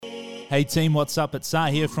Hey team, what's up? It's Sar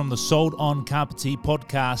here from the Sold On Carpety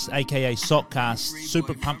podcast, aka Sockcast.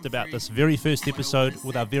 Super pumped about this very first episode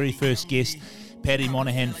with our very first guest, Paddy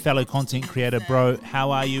Monahan, fellow content creator. Bro,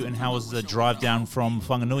 how are you and how was the drive down from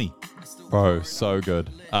Whanganui? Bro, so good.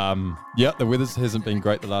 The weather hasn't been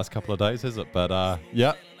great the last couple of days, has it? But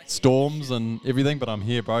storms and everything, but I'm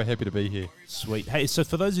here, bro. Happy to be here. Sweet. Hey, so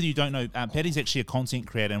for those of you who don't know, Paddy's actually a content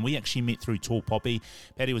creator, and we actually met through Tall Poppy.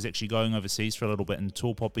 Paddy was actually going overseas for a little bit, and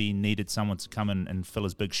Tall Poppy needed someone to come in and fill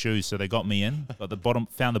his big shoes, so they got me in. But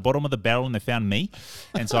found the bottom of the barrel, and they found me,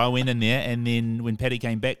 and so I went in there. And then when Paddy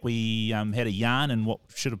came back, we had a yarn, and what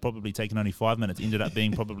should have probably taken only 5 minutes ended up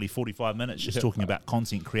being probably 45 minutes, just talking about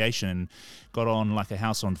content creation, and got on like a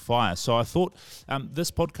house on fire. So I thought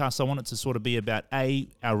this podcast, I want it to sort of be about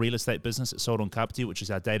our real estate business at Sold On Carpety, which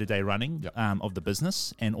is our day-to-day running of the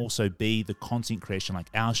business, and also B, the content creation, like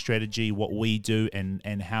our strategy, what we do,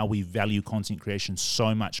 and how we value content creation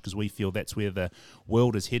so much, because we feel that's where the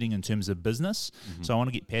world is heading in terms of business. Mm-hmm. So I want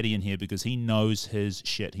to get Paddy in here because he knows his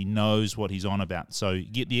shit. He knows what he's on about. So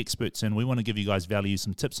get the experts in. We want to give you guys value,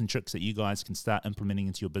 some tips and tricks that you guys can start implementing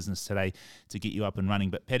into your business today to get you up and running.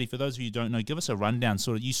 But Paddy, for those of you who don't know, give us a rundown.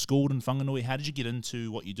 Sort of, you schooled in Whanganui. How did you get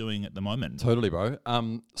into what you're doing at the moment? Totally, bro.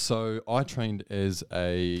 So I trained as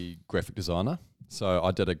a graphic designer. So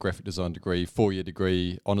I did a graphic design degree, 4-year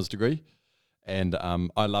degree, honours degree. And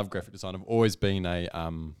I love graphic design. I've always been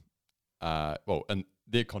and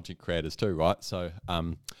they're content creators too, right? So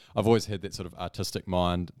I've always had that sort of artistic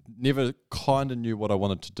mind. Never kind of knew what I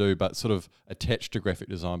wanted to do, but sort of attached to graphic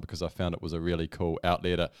design because I found it was a really cool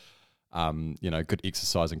outlet, good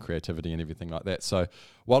exercise and creativity and everything like that. So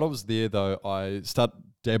while I was there, though, I started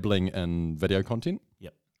dabbling in video content.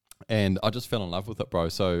 Yep. And I just fell in love with it, bro.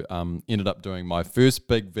 So ended up doing my first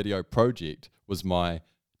big video project was my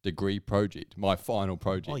degree project, my final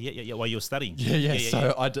project. Oh, yeah. While you were studying. Yeah.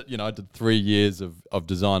 So I did 3 years of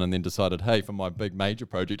design and then decided, hey, for my big major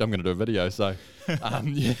project, I'm going to do a video. So,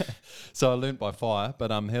 So I learned by fire,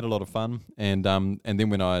 but had a lot of fun. And then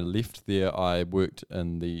when I left there, I worked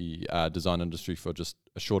in the design industry for just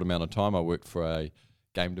a short amount of time. I worked for a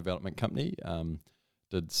game development company,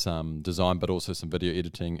 did some design, but also some video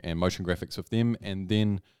editing and motion graphics with them, and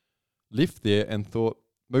then left there and thought,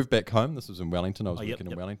 moved back home. This was in Wellington. I was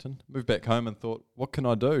working in Wellington. Moved back home and thought, what can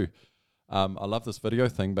I do? I love this video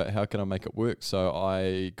thing, but how can I make it work? So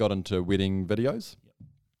I got into wedding videos,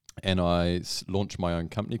 and I launched my own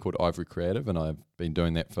company called Ivory Creative, and I've been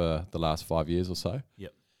doing that for the last 5 years or so.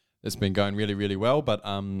 Yep. It's been going really, really well, but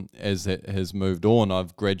as it has moved on,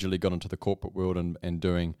 I've gradually got into the corporate world and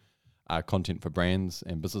doing content for brands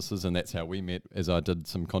and businesses, and that's how we met, as I did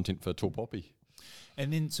some content for Tall Poppy.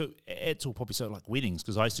 And then, so at Tall Poppy, so like weddings,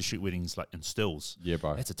 because I used to shoot weddings like in stills. Yeah,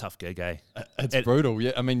 bro. That's a tough gig, eh? It's brutal,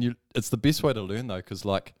 yeah. I mean, it's the best way to learn, though, because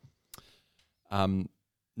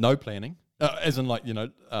no planning. As in,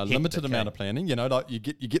 limited amount of planning. You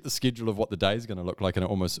get the schedule of what the day is going to look like, and it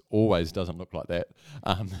almost always doesn't look like that.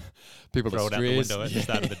 People Throw are it out the stressed. window at the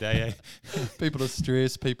start of the day. People are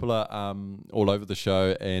stressed. People are all over the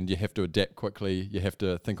show, and you have to adapt quickly. You have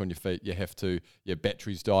to think on your feet. Your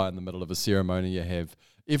batteries die in the middle of a ceremony.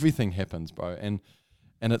 Everything happens, bro, and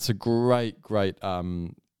it's a great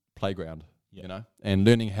playground. Yep. And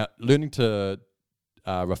learning to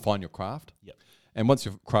refine your craft. Yep. And once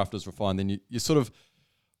your craft is refined, then you sort of...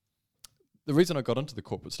 The reason I got into the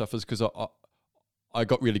corporate stuff is because I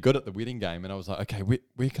got really good at the wedding game, and I was like, okay,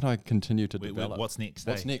 where can I continue to develop? What's next?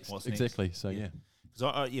 What's next? Exactly. So, yeah.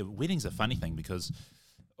 Because weddings are a funny thing, because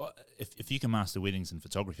if you can master weddings and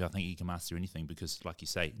photography, I think you can master anything, because, like you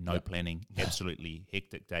say, no planning, absolutely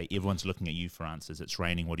hectic day. Everyone's looking at you for answers. It's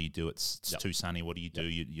raining. What do you do? It's too sunny. What do you do?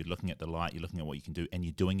 You're looking at the light. You're looking at what you can do, and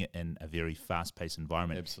you're doing it in a very fast-paced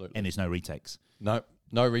environment. Absolutely. And there's no retakes.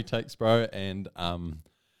 No retakes, bro. And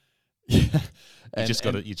you just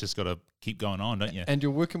got to keep going on, don't you? And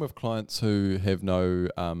you're working with clients who have no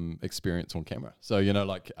experience on camera. So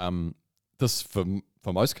this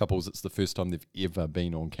for most couples, it's the first time they've ever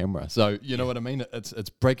been on camera. So you know what I mean? It's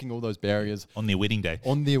breaking all those barriers on their wedding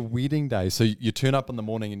day. So you turn up in the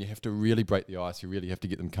morning and you have to really break the ice. You really have to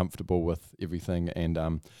get them comfortable with everything,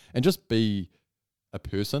 and just be a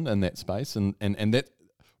person in that space. And that,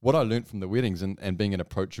 what I learned from the weddings and being an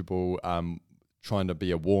approachable, trying to be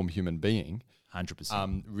a warm human being,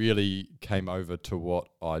 100%, really came over to what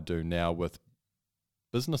I do now with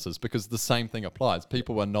businesses, because the same thing applies.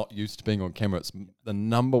 People are not used to being on camera. It's the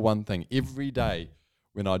number one thing. Every day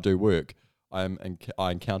when I do work, I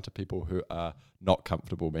encounter people who are not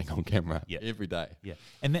comfortable being on camera. Every day. Yeah,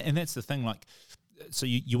 and that's the thing. Like, so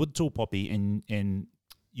you would Tall Poppy, and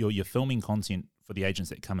you're filming content for the agents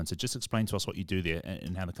that come in. So just explain to us what you do there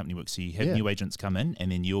and how the company works. So you have Yeah. new agents come in,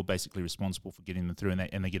 and then you're basically responsible for getting them through,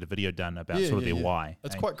 and they get a video done about sort of their why.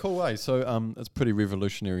 It's quite cool, eh? So it's pretty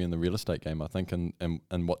revolutionary in the real estate game, I think,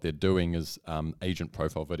 and what they're doing is agent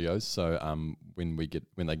profile videos. So when they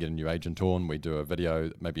get a new agent on, we do a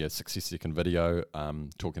video, maybe a 60-second video,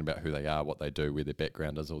 talking about who they are, what they do, where their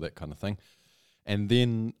background is, all that kind of thing. And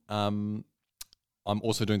then I'm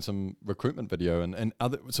also doing some recruitment video and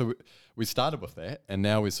other. So we started with that, and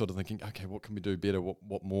now we're sort of thinking, okay, what can we do better?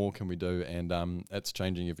 What more can we do? And it's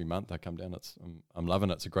changing every month. I come down. I'm loving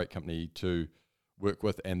it. It's a great company to work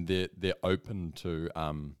with, and they're open to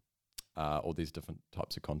all these different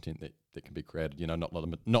types of content that can be created. You know, not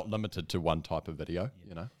limited to one type of video. Yeah.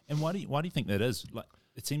 You know. And why do you think that is? Like,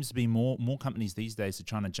 it seems to be more companies these days are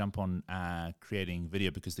trying to jump on creating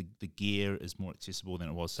video because the gear is more accessible than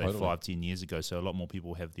it was, say, Totally. 5-10 years ago. So a lot more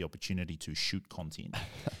people have the opportunity to shoot content.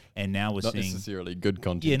 And now we're Not seeing... necessarily good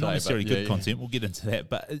content. Yeah, not but necessarily good yeah. content. We'll get into that.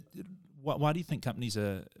 But why do you think companies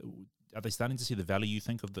are they starting to see the value, you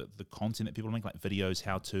think, of the content that people make, like videos,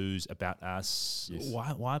 how-tos, about us? Yes.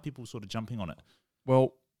 Why are people sort of jumping on it?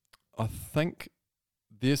 Well, I think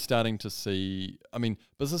they're starting to see, I mean,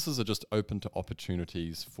 businesses are just open to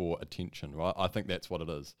opportunities for attention, right? I think that's what it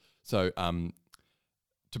is. So,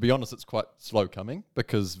 to be honest, it's quite slow coming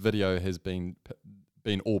because video has been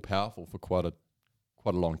all powerful for quite a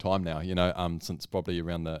long time now, you know, since probably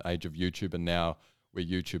around the age of YouTube, and now where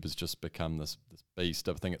YouTube has just become this beast.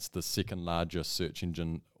 I think it's the second largest search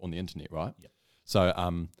engine on the internet, right? Yep.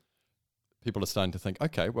 So, people are starting to think,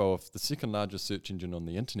 okay, well, if the second largest search engine on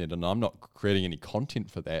the internet and I'm not creating any content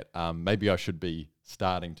for that, maybe I should be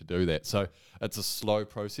starting to do that. So it's a slow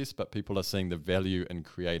process, but people are seeing the value in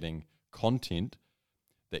creating content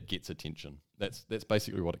that gets attention. That's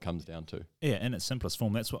basically what it comes down to. Yeah, in its simplest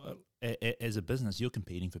form. That's what, as a business, you're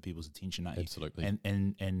competing for people's attention, aren't you? Absolutely.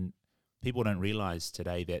 And people don't realize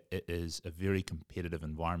today that it is a very competitive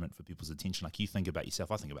environment for people's attention. Like, you think about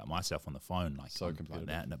yourself, I think about myself on the phone, like, So competitive. Like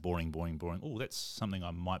that, and boring. Oh, that's something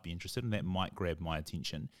I might be interested in. That might grab my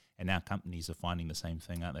attention. And now companies are finding the same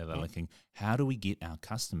thing, aren't they? They're looking, how do we get our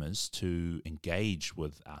customers to engage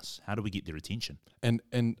with us? How do we get their attention? And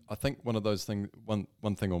I think one of those things, one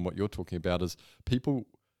thing on what you're talking about is people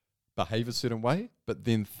behave a certain way, but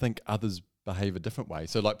then think others behave a different way.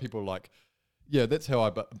 So like people are like, yeah, that's how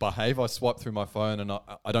I behave. I swipe through my phone and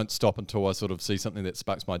I don't stop until I sort of see something that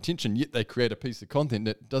sparks my attention, yet they create a piece of content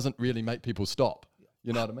that doesn't really make people stop.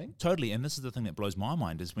 You know what I mean? Totally. And this is the thing that blows my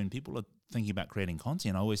mind is when people are thinking about creating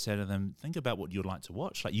content, I always say to them, think about what you'd like to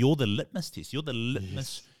watch. Like, you're the litmus test. You're the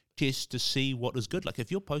litmus test to see what is good. Like, if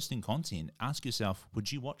you're posting content, ask yourself,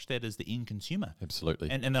 would you watch that as the end consumer? Absolutely.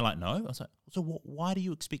 And they're like, no. I was like, so why do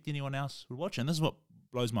you expect anyone else would watch it? And this is what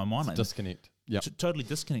blows my mind. It's a disconnect. Yeah. Totally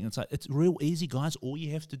disconnect. It's like, it's real easy, guys. All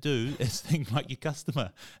you have to do is think like your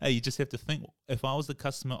customer. Hey, you just have to think, if I was the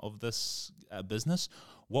customer of this business,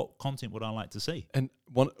 what content would I like to see? And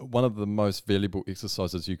one of the most valuable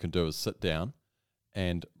exercises you can do is sit down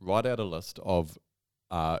and write out a list of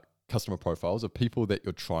customer profiles of people that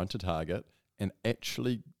you're trying to target, and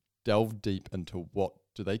actually delve deep into what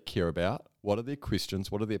do they care about, what are their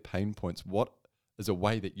questions, what are their pain points, what is a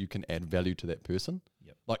way that you can add value to that person.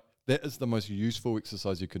 Yep. Like, that is the most useful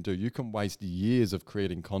exercise you can do. You can waste years of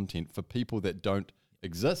creating content for people that don't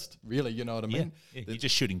exist, really, you know what I mean? Yeah. You're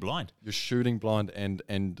just shooting blind. You're shooting blind, and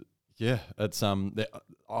yeah, it's that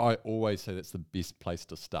I always say that's the best place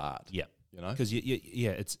to start. Yeah. You know? Because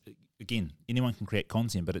it's, again, anyone can create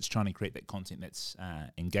content, but it's trying to create that content that's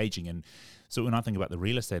engaging. And so when I think about the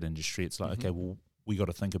real estate industry, it's like, okay, well, we got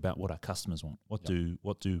to think about what our customers want. What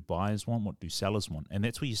do buyers want? What do sellers want? And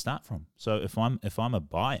that's where you start from. So if I'm a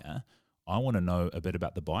buyer, I want to know a bit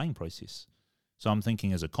about the buying process. So I'm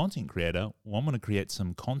thinking, as a content creator, well, I'm going to create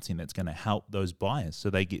some content that's going to help those buyers so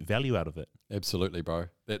they get value out of it. Absolutely, bro.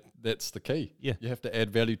 That's the key. Yeah. You have to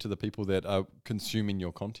add value to the people that are consuming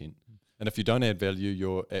your content. And if you don't add value,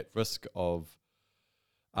 you're at risk of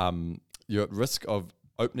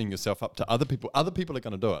opening yourself up to other people. Other people are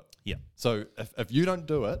going to do it. Yeah. So if you don't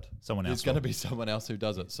do it, there's going to be someone else who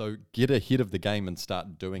does it. So get ahead of the game and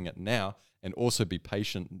start doing it now, and also be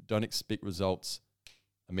patient. Don't expect results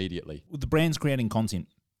immediately. With the brands creating content,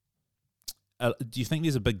 do you think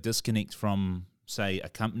there's a big disconnect from, say, a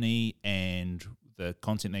company and the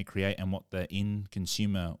content they create and what the end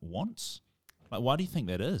consumer wants? Like, why do you think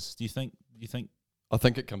that is? Do you think? I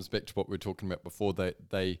think it comes back to what we were talking about before.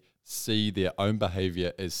 They see their own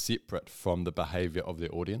behavior as separate from the behavior of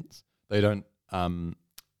their audience. They don't.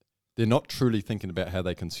 They're not truly thinking about how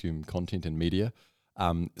they consume content and media.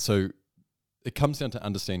 So it comes down to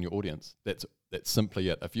understand your audience. That's simply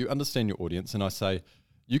it. If you understand your audience, and I say,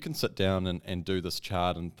 you can sit down and do this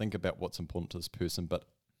chart and think about what's important to this person, but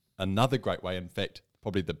another great way, in fact,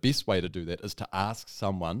 probably the best way to do that, is to ask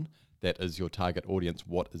someone that is your target audience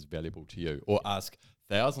what is valuable to you, or ask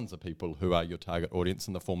thousands of people who are your target audience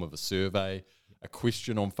in the form of a survey, a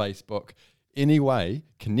question on Facebook. Anyway,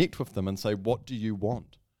 connect with them and say, what do you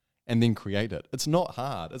want? And then create it. It's not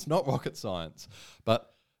hard. It's not rocket science.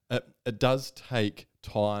 But it does take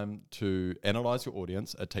time to analyze your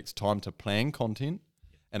audience. It takes time to plan content.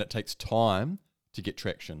 And it takes time to get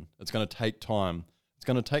traction. It's going to take time. It's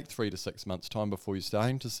going to take 3 to 6 months' time before you're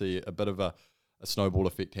starting to see a bit of a snowball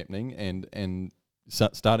effect happening and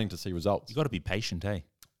starting to see results. You've got to be patient, eh?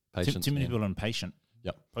 Patience. Too many people are impatient.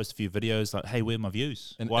 Yep. Post a few videos like, hey, where are my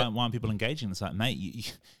views? And why aren't people engaging? It's like,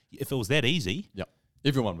 mate, if it was that easy, Yep.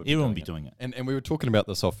 Everyone would be doing it. And we were talking about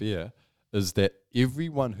this off air, is that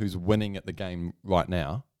everyone who's winning at the game right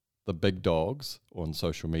now, the big dogs on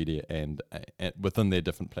social media and within their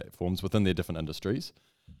different platforms, within their different industries,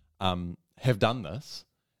 have done this,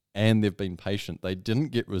 and they've been patient. They didn't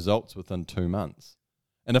get results within 2 months.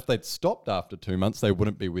 And if they'd stopped after 2 months, they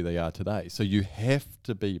wouldn't be where they are today. So you have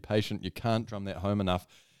to be patient. You can't drum that home enough.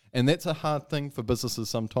 And that's a hard thing for businesses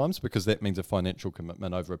sometimes, because that means a financial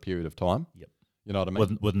commitment over a period of time. Yep. You know what I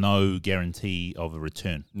mean? With no guarantee of a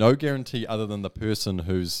return. No guarantee other than the person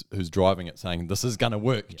who's driving it saying, this is going to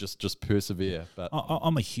work, yep. just persevere. But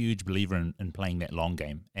I'm a huge believer in playing that long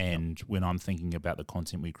game. And when I'm thinking about the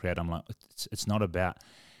content we create, I'm like, it's not about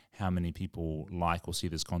how many people like or see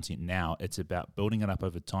this content now. It's about building it up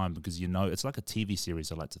over time, because it's like a TV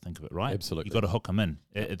series, I like to think of it, right? Absolutely. You've got to hook them in,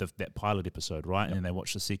 that pilot episode, right? Yep. And then they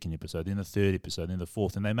watch the second episode, then the third episode, then the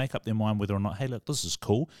fourth, and they make up their mind whether or not, hey, look, this is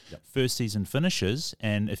cool. Yep. First season finishes,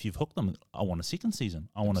 and if you've hooked them, I want a second season.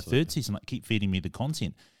 I want Absolutely. A third season. Like, keep feeding me the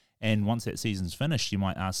content. And once that season's finished, you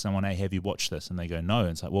might ask someone, hey, have you watched this? And they go, no. And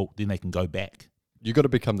it's like, well, then they can go back. You've got to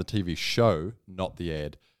become the TV show, not the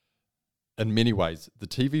ad. In many ways, the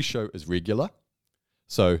TV show is regular.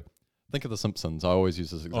 So think of The Simpsons. I always use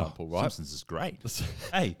this example, right? Simpsons is great.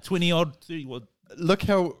 Hey, 20-odd, 30-odd. Look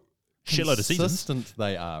how shitload of seasons. Consistent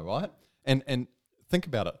they are, right? And think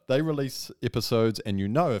about it. They release episodes, and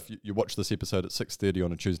if you watch this episode at 6:30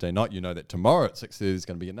 on a Tuesday night, you know that tomorrow at 6:30 is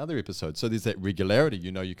going to be another episode. So there's that regularity.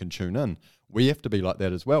 You can tune in. We have to be like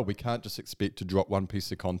that as well. We can't just expect to drop one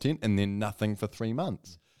piece of content and then nothing for 3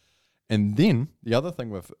 months. And then the other thing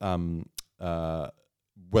with a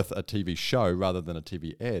TV show rather than a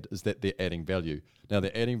TV ad is that they're adding value. Now,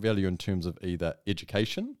 they're adding value in terms of either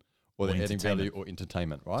education or they're adding value or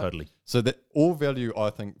entertainment, right? Totally. So that all value, I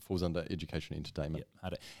think, falls under education and entertainment.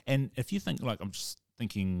 Yep. And if you think, like, I'm just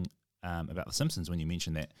thinking about The Simpsons when you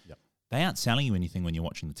mentioned that, yep. They aren't selling you anything when you're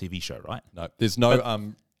watching the TV show, right? No, there's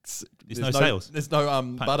no sales. There's no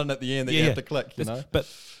button at the end that you have to click,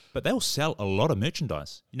 But they'll sell a lot of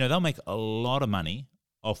merchandise. They'll make a lot of money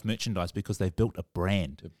off merchandise because they've built a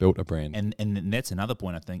brand. They've built a brand. And that's another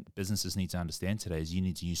point I think businesses need to understand today is you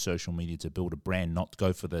need to use social media to build a brand, not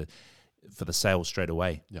go for the sales straight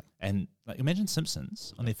away. Yeah. And like, imagine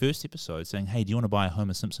Simpsons on their first episode saying, hey, do you want to buy a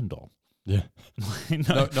Homer Simpson doll? Yeah.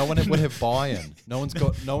 No one would have buy-in. No one's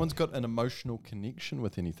got an emotional connection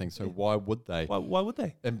with anything. So why would they? Why would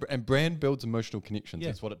they? And brand builds emotional connections. Yeah.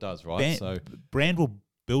 That's what it does, right? Brand will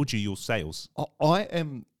build you your sales. I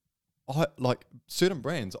like certain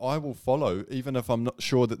brands I will follow even if I'm not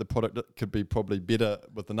sure that the product could be probably better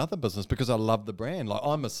with another business, because I love the brand. Like,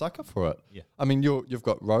 I'm a sucker for it. Yeah. I mean, you've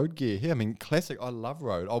got Rode gear here. I mean, classic. I love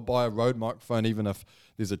Rode. I'll buy a Rode microphone even if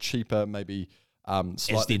there's a cheaper, maybe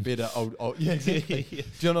slightly better old yeah, exactly. Yeah.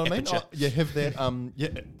 Do you know what I mean? You have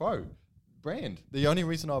that bro, brand. The only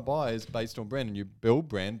reason I buy is based on brand, and you build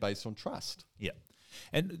brand based on trust. Yeah.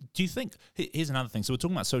 And do you think, here's another thing, so we're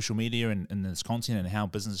talking about social media and this content and how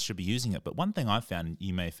businesses should be using it, but one thing I've found,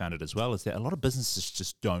 you may have found it as well, is that a lot of businesses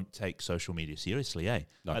just don't take social media seriously, eh?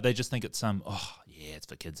 No. They just think it's it's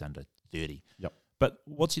for kids under 30. Yep. But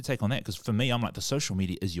what's your take on that? Because for me, I'm like, the social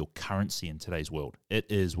media is your currency in today's world. It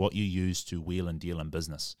is what you use to wheel and deal in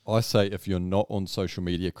business. I say if you're not on social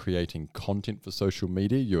media creating content for social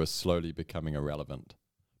media, you are slowly becoming irrelevant,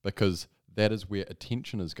 because that is where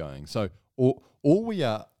attention is going. So all we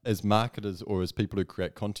are as marketers or as people who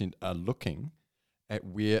create content are looking at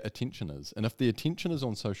where attention is. And if the attention is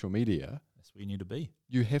on social media, that's where you need to be.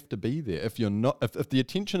 You have to be there. If you're not, if the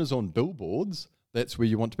attention is on billboards, That's where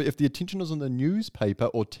you want to be. If the attention is on the newspaper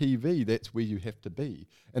or TV, that's where you have to be.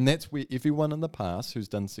 And that's where everyone in the past who's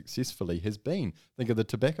done successfully has been. Think of the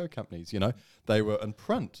tobacco companies, they were in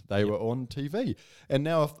print, they were on TV. And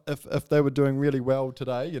now if they were doing really well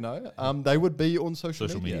today, they would be on social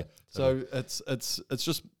media. So it's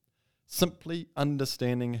just simply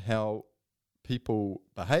understanding how people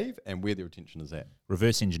behave and where their attention is at.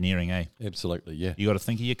 Reverse engineering, eh? Absolutely, yeah. You got to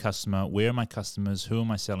think of your customer. Where are my customers? Who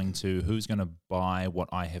am I selling to? Who's going to buy what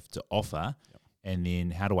I have to offer? Yep. And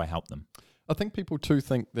then how do I help them? I think people too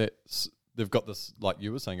think that they've got this, like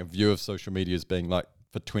you were saying, a view of social media as being like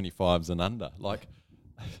for 25s and under. Like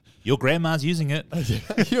your grandma's using it.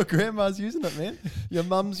 Your grandma's using it, man. Your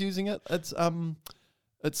mum's using it.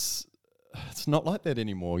 It's not like that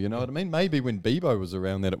anymore, you know what I mean? Maybe when Bebo was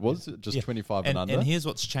around that it was just 25 and under. And here's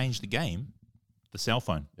what's changed the game, the cell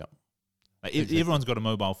phone. Yeah. Like exactly. Everyone's got a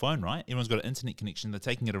mobile phone, right? Everyone's got an internet connection. They're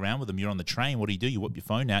taking it around with them. You're on the train. What do? You whip your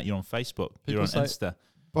phone out. You're on Facebook. You're on Insta.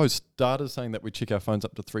 Both starters saying that we check our phones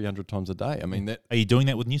up to 300 times a day. I mean, that. Are you doing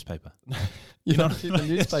that with newspaper? You're not checking the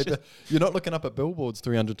newspaper. You're not looking up at billboards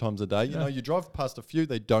 300 times a day. You know, you drive past a few,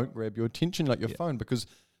 they don't grab your attention like your phone, because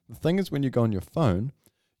the thing is when you go on your phone,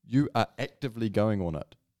 you are actively going on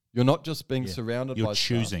it. You're not just being surrounded by You're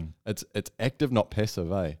choosing. Stuff. It's active, not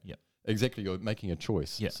passive, eh? Yep. Exactly. You're making a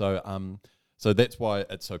choice. Yep. So that's why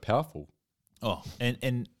it's so powerful. Oh,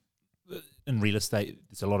 and in real estate,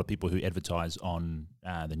 there's a lot of people who advertise on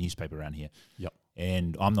the newspaper around here. Yep.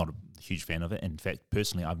 And I'm not a huge fan of it. In fact,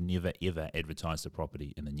 personally, I've never, ever advertised a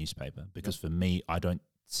property in the newspaper because for me, I don't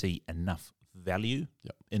see enough value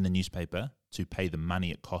in the newspaper to pay the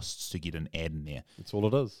money it costs to get an ad in there. That's all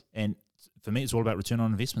it is. And for me, it's all about return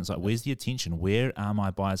on investment. It's like, where's the attention? Where are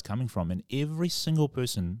my buyers coming from? And every single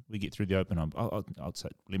person we get through the open home, I'll say,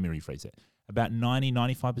 let me rephrase that. About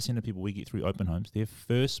 95% of people we get through open homes, their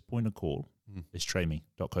first point of call is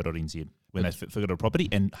trademe.co.nz when they figured out a property.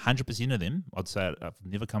 And 100% of them, I'd say I've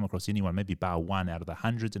never come across anyone, maybe bar one out of the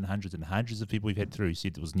hundreds and hundreds and hundreds of people we've had through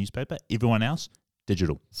said it was newspaper. Everyone else,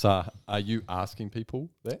 digital. So are you asking people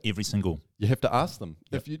that? Every single. You have to ask them.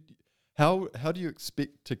 Yep. How do you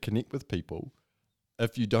expect to connect with people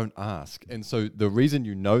if you don't ask? And so the reason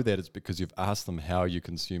you know that is because you've asked them, how are you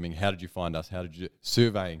consuming? How did you find us? How did you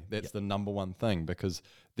surveying? That's the number one thing, because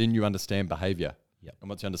then you understand behavior. Yep. And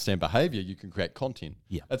once you understand behavior, you can create content.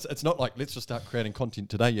 Yeah. It's not like let's just start creating content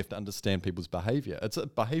today. You have to understand people's behavior. It's a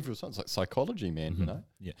behavioral science, like psychology, man, you know?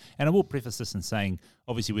 Yeah. And I will preface this in saying,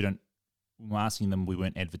 obviously we're asking them, we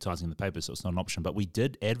weren't advertising in the paper, so it's not an option, but we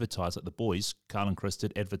did advertise, like the boys, Carl and Chris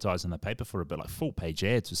did advertise in the paper for a bit, like full page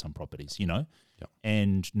ads for some properties, you know? Yep.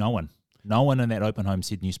 And no one in that open home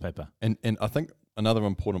said newspaper. And I think another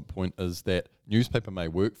important point is that newspaper may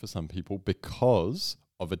work for some people because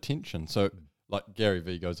of attention. So like Gary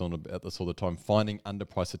Vee goes on about this all the time, finding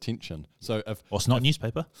underpriced attention. So it's not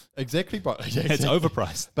newspaper. Exactly, bro. It's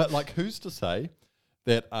overpriced. But like, who's to say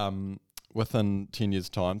that within 10 years'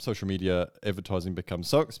 time, social media advertising becomes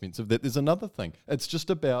so expensive that there's another thing. It's just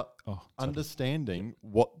about understanding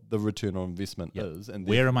what the return on investment is. And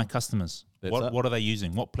where are my customers? What are they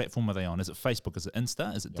using? What platform are they on? Is it Facebook? Is it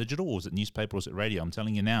Insta? Is it digital? Or is it newspaper? Or is it radio? I'm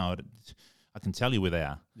telling you now, I can tell you where they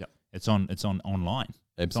are. Yep. It's on online.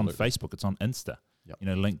 Absolutely. It's on Facebook. It's on Insta. Yep.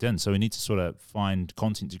 LinkedIn. So we need to sort of find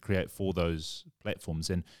content to create for those platforms.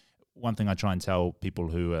 And one thing I try and tell people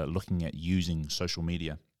who are looking at using social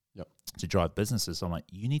media to drive businesses, I'm like,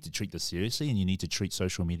 you need to treat this seriously, and you need to treat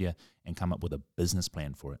social media and come up with a business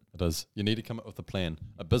plan for it. It is. You need to come up with a plan,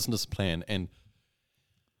 a business plan, and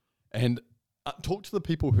talk to the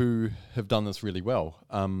people who have done this really well.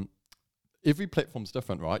 Every platform's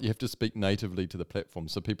different, right? You have to speak natively to the platform.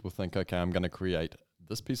 So people think, okay, I'm going to create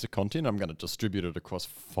this piece of content. I'm going to distribute it across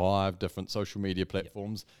 5 different social media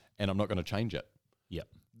platforms, and I'm not going to change it. Yep.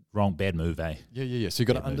 Wrong, bad move, eh? Yeah. So you've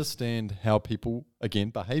got to understand how people, again,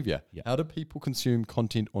 behavior. Yep. How do people consume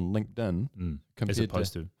content on LinkedIn as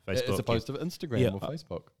opposed to Facebook? As opposed to Instagram or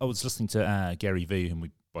Facebook? I was listening to Gary Vee, whom we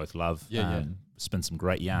both love, spin some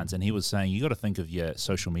great yarns, and he was saying you got to think of your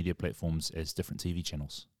social media platforms as different TV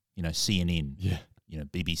channels. You know, CNN,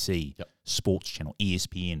 BBC, Sports Channel,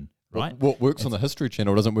 ESPN, right? What works on the History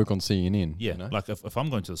Channel doesn't work on CNN. Yeah, you know? like if I'm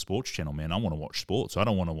going to the Sports Channel, man, I want to watch sports. I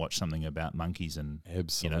don't want to watch something about monkeys and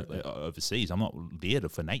overseas. I'm not there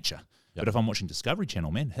for nature. But if I'm watching Discovery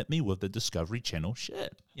Channel, man, hit me with the Discovery Channel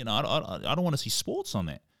shit. You know, I don't want to see sports on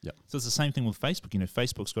that. Yep. So it's the same thing with Facebook. You know,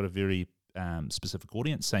 Facebook's got a very specific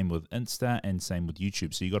audience, same with Insta and same with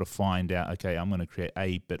YouTube. So you got to find out, okay, I'm going to create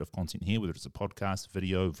a bit of content here, whether it's a podcast,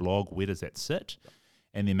 video, vlog, where does that sit?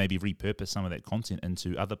 and then maybe repurpose some of that content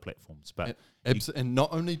into other platforms. But and not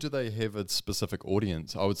only do they have a specific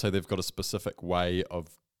audience, I would say they've got a specific way of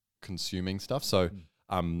consuming stuff. So,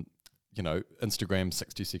 you know, Instagram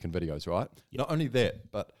 60-second videos, right? Yep. Not only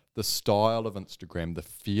that, but the style of Instagram, the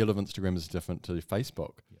feel of Instagram is different to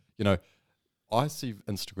Facebook. Yep. You know, I see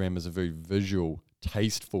Instagram as a very visual,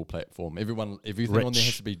 tasteful platform. Everything on there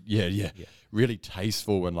has to be really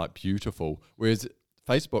tasteful and like beautiful. Whereas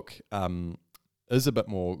Facebook is a bit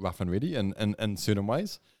more rough and ready in certain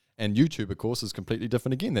ways. And YouTube, of course, is completely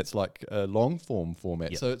different again. That's like a long form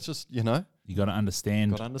format. Yep. So it's just, you know, you got to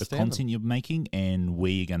understand the content you're making and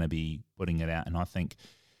where you're going to be putting it out. And I think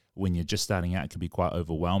when you're just starting out, it can be quite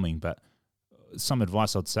overwhelming. But some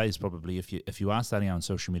advice I'd say is probably if you are starting out on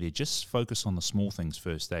social media, just focus on the small things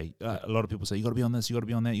first. A lot of people say you got to be on this, you got to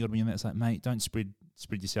be on that, you got to be on that. It's like, mate, don't spread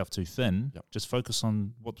yourself too thin. Yep. Just focus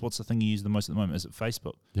on what's the thing you use the most at the moment. Is it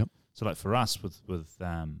Facebook? Yep. So like for us with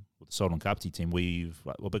the Sold on Kapiti team, we're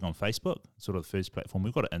big on Facebook, sort of the first platform.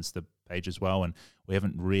 We've got an Insta page as well, and we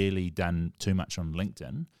haven't really done too much on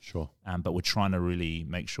LinkedIn. Sure. But we're trying to really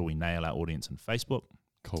make sure we nail our audience on Facebook.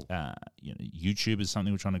 Cool. You know, YouTube is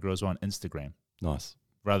something we're trying to grow as well, and Instagram. Nice.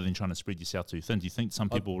 Rather than trying to spread yourself too thin. Do you think some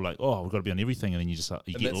people are like, oh, we've got to be on everything, and then you just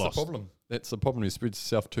you get lost? That's the problem. That's the problem. You spread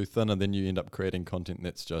yourself too thin, and then you end up creating content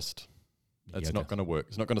that's just it's not going to work.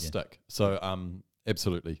 It's not going to stick. So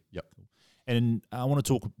absolutely, yep. And I want to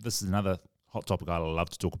talk. This is another hot topic I love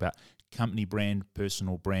to talk about: company brand,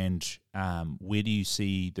 personal brand. Where do you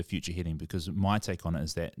see the future heading? Because my take on it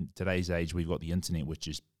is that in today's age, we've got the internet, which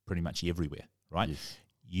is pretty much everywhere, right? Yes.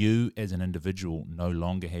 You as an individual no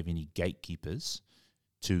longer have any gatekeepers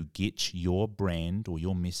to get your brand or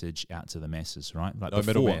your message out to the masses, right? Like no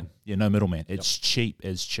middleman. Yeah, no middleman. It's cheap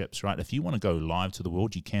as chips, right? If you want to go live to the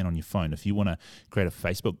world, you can on your phone. If you want to create a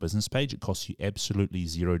Facebook business page, it costs you absolutely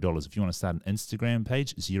 $0. If you want to start an Instagram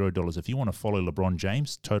page, $0. If you want to follow LeBron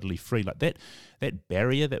James, totally free. Like that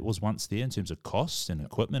barrier that was once there in terms of costs and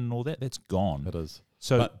equipment and all that, that's gone. It is.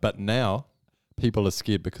 So, but now people are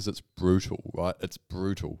scared because it's brutal, right? It's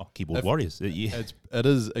brutal. Keyboard warriors. Yeah. It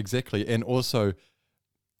is, exactly. And also,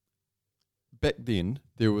 back then,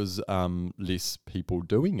 there was less people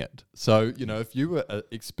doing it. So, you know, if you were an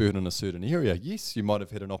expert in a certain area, yes, you might have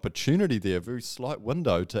had an opportunity there, a very slight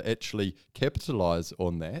window to actually capitalize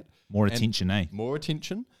on that. More attention, More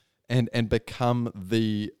attention and become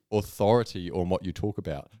the authority on what you talk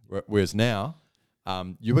about. Whereas now,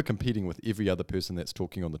 you are competing with every other person that's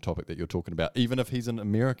talking on the topic that you're talking about, even if he's in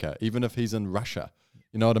America, even if he's in Russia.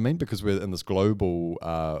 You know what I mean? Because we're in this global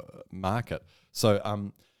market.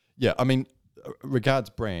 So, yeah, I mean,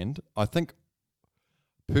 regards brand, I think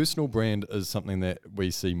personal brand is something that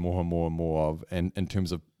we see more and more and more of, and in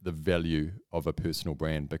terms of the value of a personal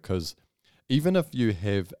brand, because even if you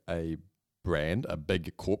have a brand, a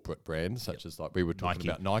big corporate brand, such as like we were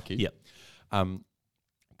talking about Nike,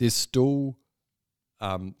 they're still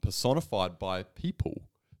personified by people.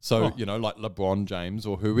 So, you know, like LeBron James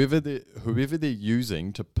or whoever they're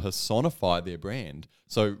using to personify their brand.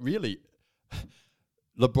 So really,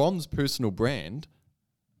 LeBron's personal brand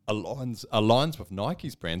aligns with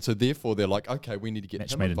Nike's brand, so therefore they're like, okay, we need to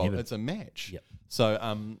get him involved. It's a match. Yep.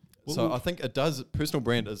 So, so I think it does. Personal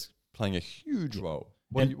brand is playing a huge role.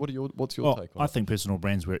 What's your take on it? I think personal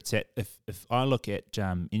brand's where it's at. If I look at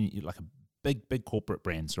like a big corporate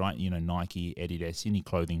brands, right? You know, Nike, Adidas, any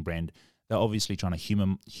clothing brand, they're obviously trying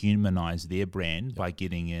to humanize their brand by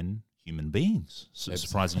getting in human beings,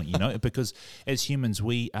 surprisingly, you know, because as humans,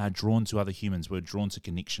 we are drawn to other humans. We're drawn to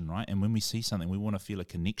connection, right? And when we see something, we want to feel a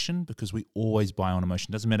connection because we always buy on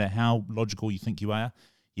emotion. Doesn't matter how logical you think you are,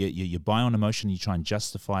 you buy on emotion, you try and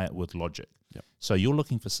justify it with logic. Yep. So you're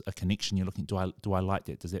looking for a connection. You're looking, do I like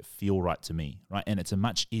that? Does that feel right to me, right? And it's a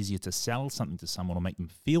much easier to sell something to someone or make them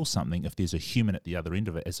feel something if there's a human at the other end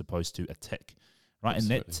of it as opposed to a tick, right?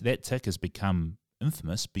 Absolutely. And that tick has become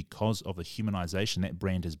infamous because of the humanization that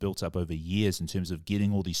brand has built up over years in terms of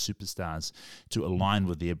getting all these superstars to align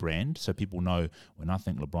with their brand. So people know, when I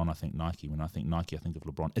think LeBron, I think Nike. When I think Nike, I think of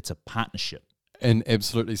LeBron. It's a partnership. And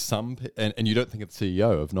absolutely and you don't think of the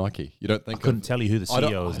CEO of Nike. You don't think I couldn't tell you who the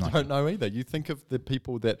CEO is. I don't know either. You think of the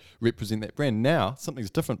people that represent that brand. Now, something's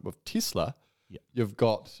different with Tesla. Yep. You've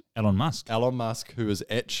got Elon Musk, who is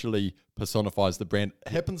actually personifies the brand,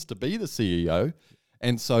 happens to be the CEO.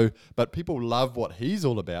 And so, but people love what he's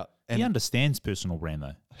all about. And he understands personal brand,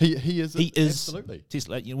 though. He is absolutely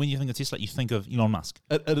Tesla. When you think of Tesla, you think of Elon Musk.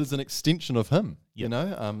 It is an extension of him. Yep. You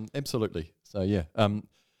know, absolutely. So yeah,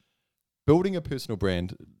 building a personal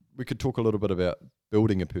brand. We could talk a little bit about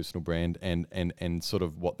building a personal brand and sort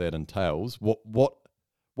of what that entails. What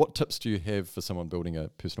What tips do you have for someone building a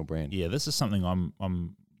personal brand? Yeah, this is something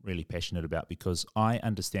I'm really passionate about, because I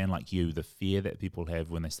understand, like you, the fear that people have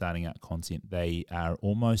when they're starting out content. They are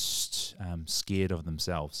almost scared of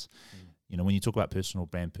themselves. You know, when you talk about personal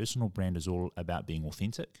brand is all about being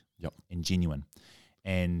authentic and genuine.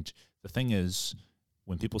 And the thing is,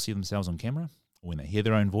 when people see themselves on camera, or when they hear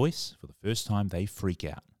their own voice for the first time, they freak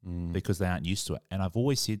out because they aren't used to it. And I've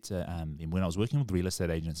always said to when I was working with real estate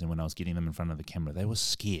agents and when I was getting them in front of the camera, they were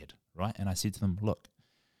scared, right? And I said to them, look,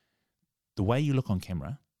 the way you look on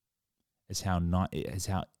camera is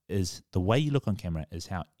the way you look on camera is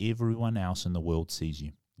how everyone else in the world sees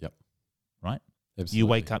you. Yep. Right? Absolutely. You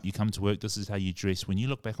wake up, you come to work, this is how you dress. When you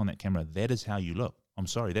look back on that camera, that is how you look. I'm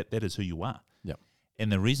sorry, that is who you are. Yep.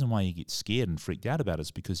 And the reason why you get scared and freaked out about it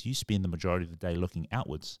is because you spend the majority of the day looking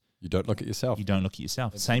outwards. You don't look at yourself. You don't look at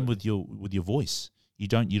yourself. Absolutely. Same with your voice. You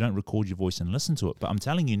don't record your voice and listen to it. But I'm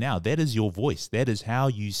telling you now, that is your voice. That is how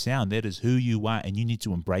you sound. That is who you are. And you need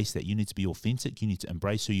to embrace that. You need to be authentic. You need to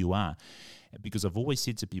embrace who you are. Because I've always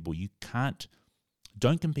said to people,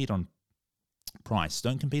 don't compete on price.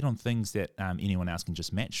 Don't compete on things that anyone else can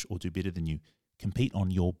just match or do better than you. Compete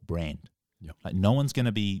on your brand. Yep. Like, no one's going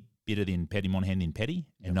to be better than Paddy Monahan than Paddy,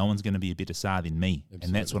 and no one's going to be a better SAR than me. Absolutely.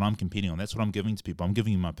 And that's what I'm competing on. That's what I'm giving to people. I'm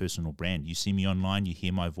giving you my personal brand. You see me online, you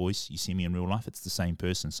hear my voice, you see me in real life, it's the same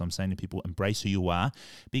person. So I'm saying to people, embrace who you are,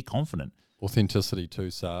 be confident. Authenticity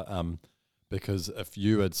too, Sar, because if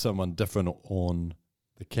you had someone different on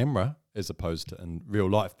the camera as opposed to in real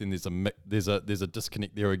life, then there's a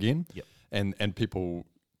disconnect there again. Yep. And people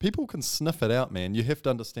can sniff it out, man. You have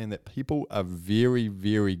to understand that people are very,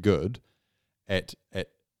 very good at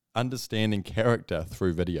understanding character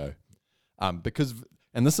through video, and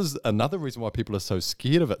this is another reason why people are so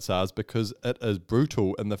scared of it, SARS, because it is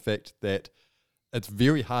brutal in the fact that it's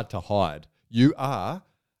very hard to hide. You are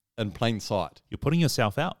in plain sight. You're putting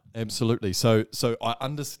yourself out. Absolutely. So I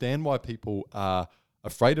understand why people are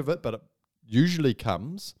afraid of it, but it usually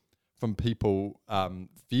comes from people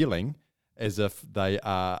feeling as if they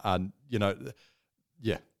are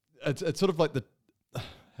it's sort of like the,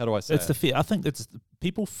 how do I say It's the fear. I think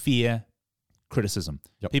people fear criticism.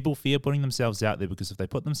 Yep. People fear putting themselves out there, because if they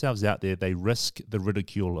put themselves out there, they risk the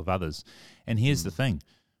ridicule of others. And here's the thing.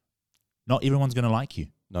 Not everyone's going to like you.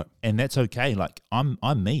 No. And that's okay. Like, I'm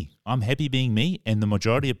me. I'm happy being me. And the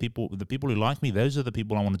majority of people, the people who like me, those are the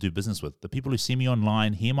people I want to do business with. The people who see me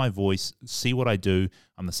online, hear my voice, see what I do.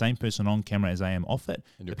 I'm the same person on camera as I am off it.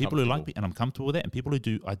 The people who like me, and I'm comfortable with that, and people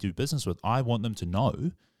who I do business with, I want them to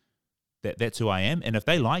know that that's who I am. And if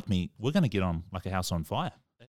they like me, we're going to get on like a house on fire.